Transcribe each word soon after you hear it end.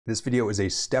This video is a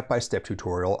step-by-step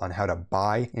tutorial on how to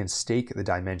buy and stake the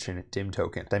Dymension DYM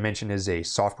token. Dymension is a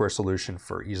software solution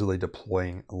for easily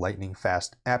deploying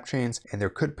lightning-fast app chains, and there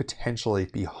could potentially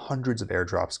be hundreds of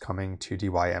airdrops coming to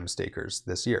DYM stakers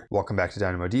this year. Welcome back to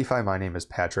Dynamo DeFi. My name is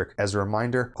Patrick. As a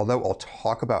reminder, although I'll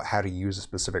talk about how to use a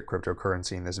specific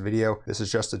cryptocurrency in this video, this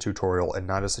is just a tutorial and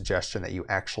not a suggestion that you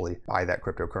actually buy that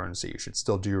cryptocurrency. You should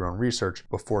still do your own research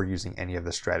before using any of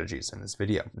the strategies in this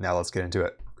video. Now let's get into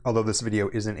it. Although this video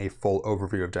isn't a full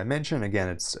overview of Dymension, again,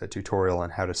 it's a tutorial on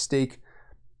how to stake.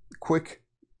 Quick,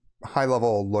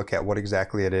 high-level look at what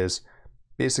exactly it is.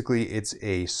 Basically, it's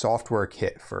a software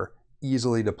kit for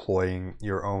easily deploying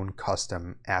your own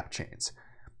custom app chains.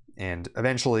 And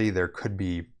eventually, there could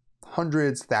be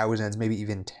hundreds, thousands, maybe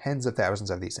even tens of thousands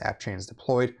of these app chains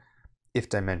deployed if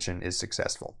Dymension is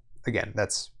successful. Again,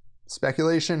 that's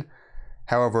speculation.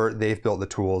 However, they've built the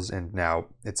tools, and now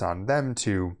it's on them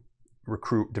to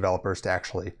recruit developers to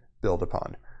actually build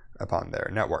upon their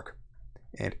network.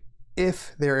 And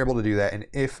if they're able to do that, and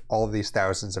if all of these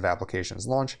thousands of applications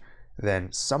launch,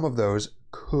 then some of those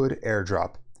could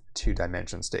airdrop to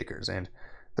Dymension stakers. And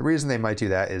the reason they might do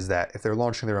that is that if they're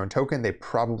launching their own token, they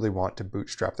probably want to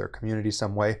bootstrap their community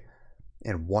some way.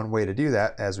 And one way to do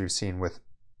that, as we've seen with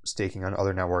staking on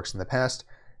other networks in the past,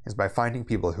 is by finding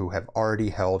people who have already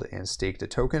held and staked a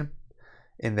token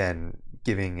and then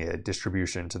giving a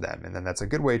distribution to them. And then that's a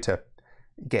good way to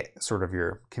get sort of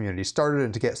your community started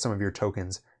and to get some of your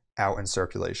tokens out in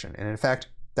circulation. And in fact,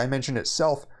 Dymension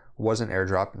itself was an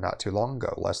airdrop not too long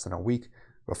ago, less than a week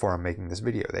before I'm making this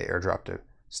video. They airdropped to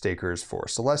stakers for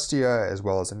Celestia, as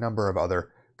well as a number of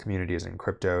other communities in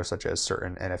crypto, such as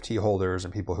certain NFT holders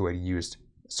and people who had used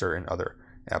certain other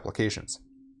applications.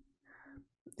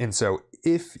 And so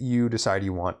if you decide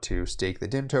you want to stake the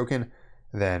DYM token,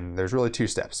 then there's really two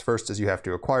steps. First is you have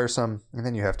to acquire some, and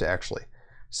then you have to actually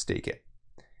stake it.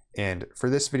 And for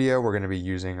this video, we're going to be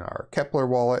using our Keplr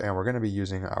wallet, and we're going to be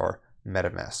using our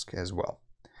MetaMask as well.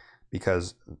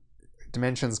 Because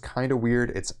Dymension's kind of weird.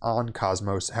 It's on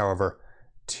Cosmos. However,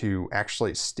 to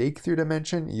actually stake through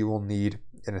Dymension, you will need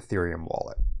an Ethereum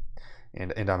wallet.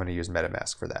 And I'm going to use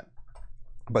MetaMask for that.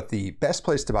 But the best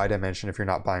place to buy Dymension, if you're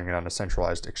not buying it on a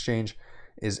centralized exchange,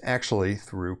 is actually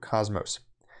through Cosmos.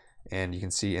 And you can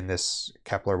see in this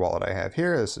Keplr wallet I have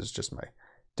here, this is just my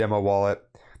demo wallet.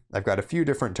 I've got a few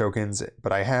different tokens,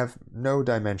 but I have no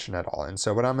Dymension at all. And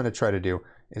so what I'm going to try to do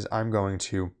is I'm going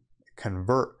to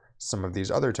convert some of these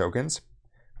other tokens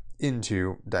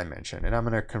into Dymension. And I'm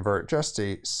going to convert just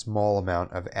a small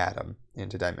amount of Atom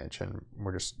into Dymension.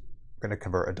 We're just going to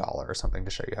convert $1 or something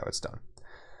to show you how it's done.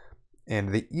 And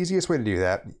the easiest way to do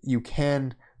that, you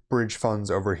can bridge funds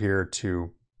over here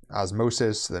to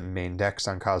Osmosis, the main DEX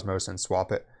on Cosmos, and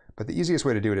swap it. But the easiest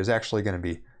way to do it is actually going to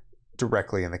be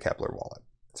directly in the Keplr wallet.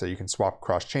 So you can swap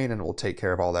cross-chain and it will take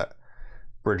care of all that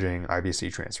bridging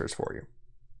IBC transfers for you.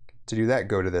 To do that,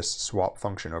 go to this swap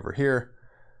function over here.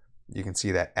 You can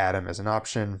see that Atom is an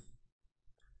option.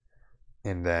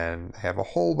 And then I have a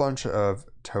whole bunch of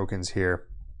tokens here.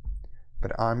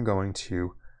 But I'm going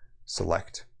to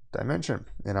select Dymension.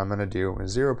 And I'm going to do a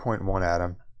 0.1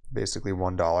 Atom, basically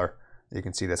 $1. You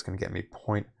can see that's going to get me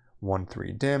 0.13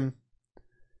 DYM.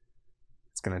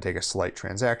 It's going to take a slight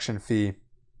transaction fee,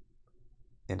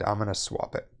 and I'm going to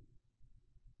swap it.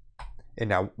 And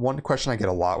now, one question I get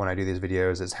a lot when I do these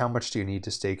videos is how much do you need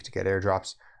to stake to get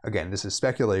airdrops? Again, this is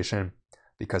speculation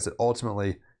because it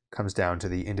ultimately comes down to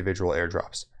the individual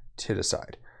airdrops to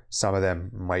decide. Some of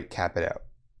them might cap it out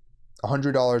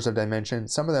 $100 of Dymension.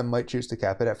 Some of them might choose to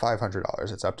cap it at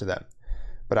 $500. It's up to them.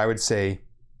 But I would say,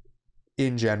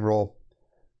 in general,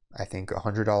 I think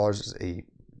 $100 is a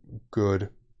good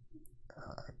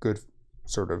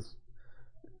sort of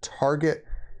target,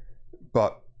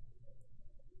 but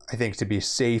I think to be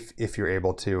safe, if you're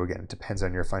able to, again, it depends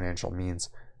on your financial means,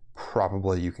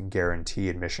 probably you can guarantee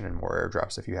admission and more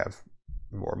airdrops if you have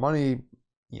more money,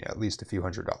 at least a few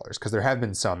 $100s, because there have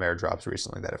been some airdrops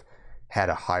recently that have had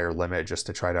a higher limit just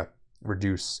to try to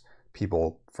reduce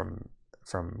people from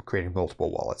creating multiple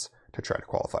wallets to try to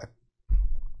qualify.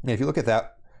 And if you look at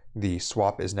that, the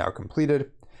swap is now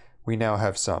completed. We now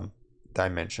have some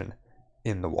Dymension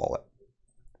in the wallet.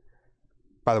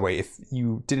 By the way, if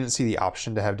you didn't see the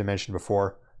option to have Dymension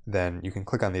before, then you can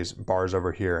click on these bars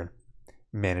over here and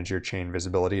manage your chain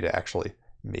visibility to actually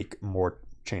make more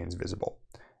chains visible.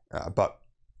 But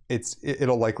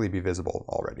it'll likely be visible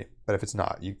already. But if it's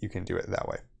not, you can do it that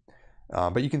way.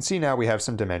 But you can see now we have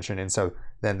some Dymension. And so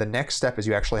then the next step is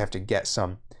you actually have to get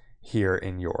some here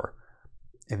in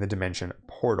the Dymension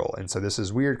portal. And so this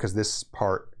is weird because this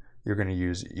part, you're going to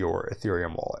use your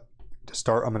Ethereum wallet. To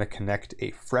start, I'm going to connect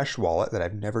a fresh wallet that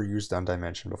I've never used on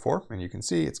Dymension before. And you can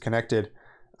see it's connected.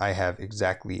 I have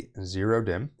exactly 0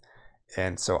 DYM.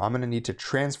 And so I'm going to need to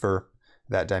transfer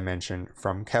that Dymension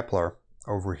from Kepler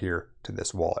over here to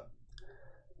this wallet.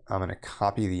 I'm going to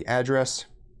copy the address.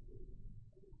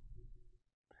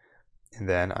 And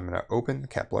then I'm going to open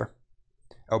Kepler.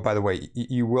 Oh, by the way,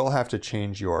 you will have to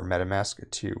change your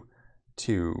MetaMask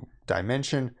to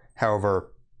Dymension.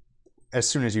 However, as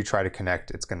soon as you try to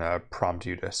connect, it's going to prompt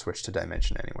you to switch to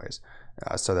Dymension anyways.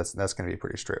 So that's going to be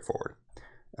pretty straightforward.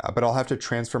 But I'll have to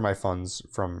transfer my funds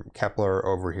from Kepler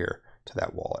over here to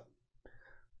that wallet.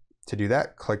 To do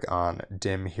that, click on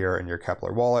DYM here in your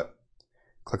Kepler wallet.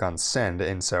 Click on send.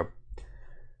 And so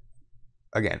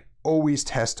again, always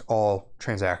test all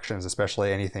transactions,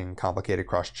 especially anything complicated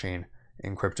cross-chain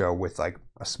in crypto, with like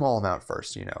a small amount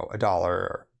first, you know,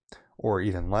 $1 or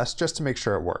even less, just to make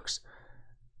sure it works.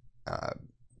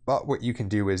 But what you can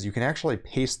do is you can actually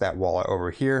paste that wallet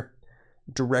over here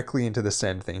directly into the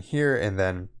send thing here, and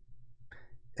then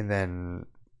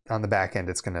on the back end,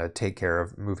 it's going to take care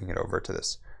of moving it over to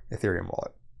this Ethereum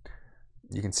wallet.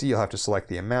 You can see you'll have to select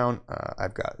the amount.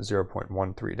 I've got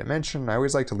 0.13 Dymension. I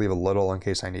always like to leave a little in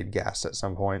case I need gas at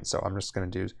some point, so I'm just going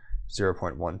to do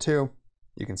 0.12.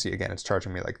 You can see again, it's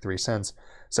charging me like 3 cents.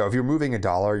 So if you're moving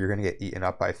 $1, you're going to get eaten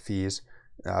up by fees.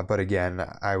 But again,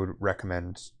 I would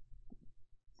recommend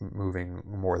moving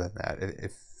more than that.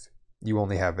 If you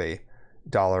only have $1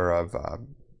 of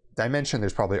Dymension,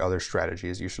 there's probably other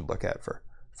strategies you should look at for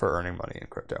earning money in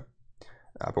crypto.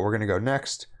 But we're going to go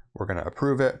next. We're going to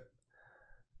approve it.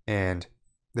 And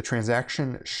the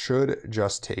transaction should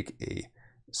just take a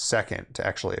second to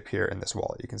actually appear in this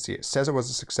wallet. You can see it says it was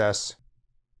a success.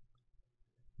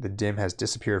 The DYM has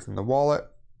disappeared from the wallet.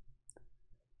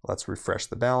 Let's refresh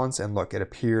the balance, and look, it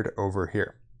appeared over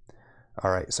here.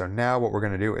 All right, so now what we're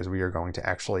going to do is we are going to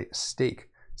actually stake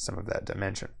some of that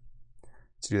Dymension.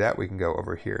 To do that, we can go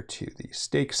over here to the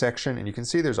stake section, and you can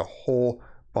see there's a whole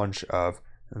bunch of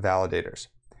validators.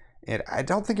 And I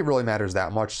don't think it really matters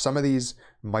that much. Some of these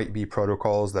might be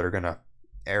protocols that are going to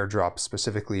airdrop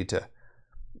specifically to,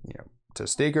 to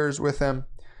stakers with them.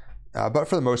 But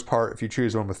for the most part, if you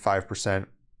choose one with 5%,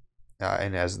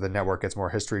 and as the network gets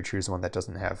more history, choose one that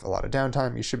doesn't have a lot of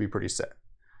downtime, you should be pretty set.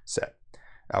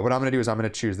 What I'm going to do is I'm going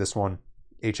to choose this one,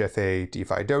 HFA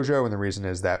DeFi Dojo, and the reason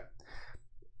is that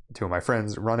 2 of my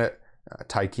friends run it,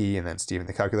 Taiki and then Steven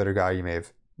the Calculator Guy. You may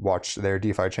have watched their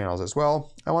DeFi channels as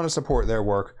well. I want to support their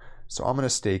work, so I'm going to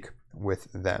stake with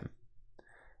them.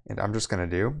 And I'm just going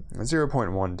to do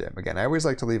 0.1 DYM. Again, I always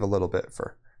like to leave a little bit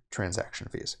for transaction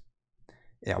fees.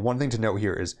 Yeah, one thing to note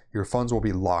here is your funds will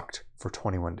be locked for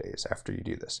 21 days after you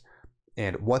do this.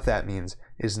 And what that means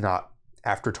is not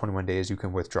after 21 days you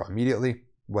can withdraw immediately.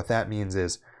 What that means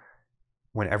is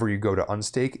whenever you go to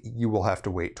unstake, you will have to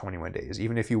wait 21 days.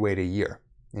 Even if you wait a year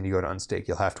and you go to unstake,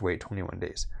 you'll have to wait 21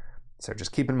 days. So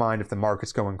just keep in mind, if the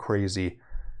market's going crazy,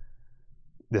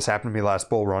 this happened to me last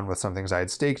bull run with some things I had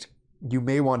staked, you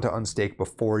may want to unstake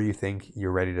before you think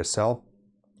you're ready to sell,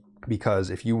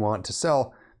 because if you want to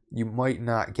sell, you might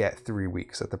not get 3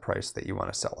 weeks at the price that you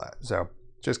want to sell at. So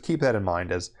just keep that in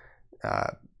mind as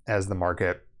the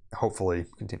market hopefully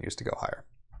continues to go higher.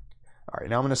 All right,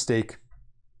 now I'm going to stake.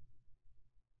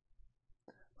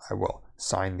 I will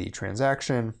sign the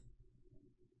transaction.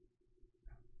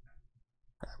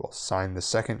 I will sign the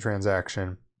second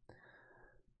transaction.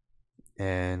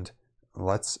 And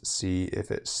let's see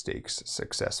if it stakes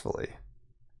successfully.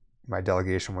 My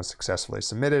delegation was successfully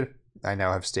submitted. I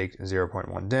now have staked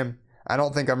 0.1 DYM. I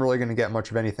don't think I'm really going to get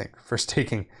much of anything for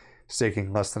staking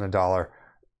less than $1.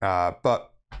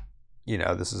 But,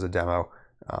 this is a demo.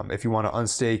 If you want to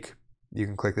unstake, you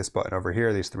can click this button over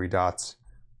here, these 3 dots.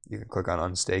 You can click on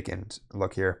unstake, and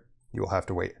look here, you will have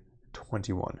to wait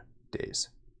 21 days.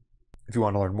 If you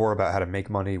want to learn more about how to make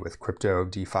money with crypto,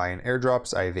 DeFi, and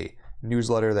airdrops, I have a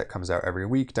newsletter that comes out every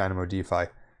week,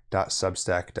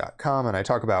 dynamodefi.substack.com, and I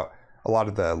talk about a lot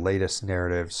of the latest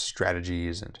narratives,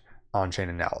 strategies, and on-chain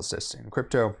analysis in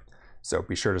crypto. So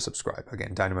be sure to subscribe.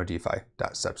 Again,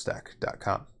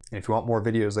 dynamodefi.substack.com. And if you want more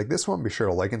videos like this one, be sure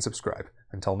to like and subscribe.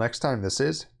 Until next time, this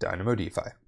is Dynamo DeFi.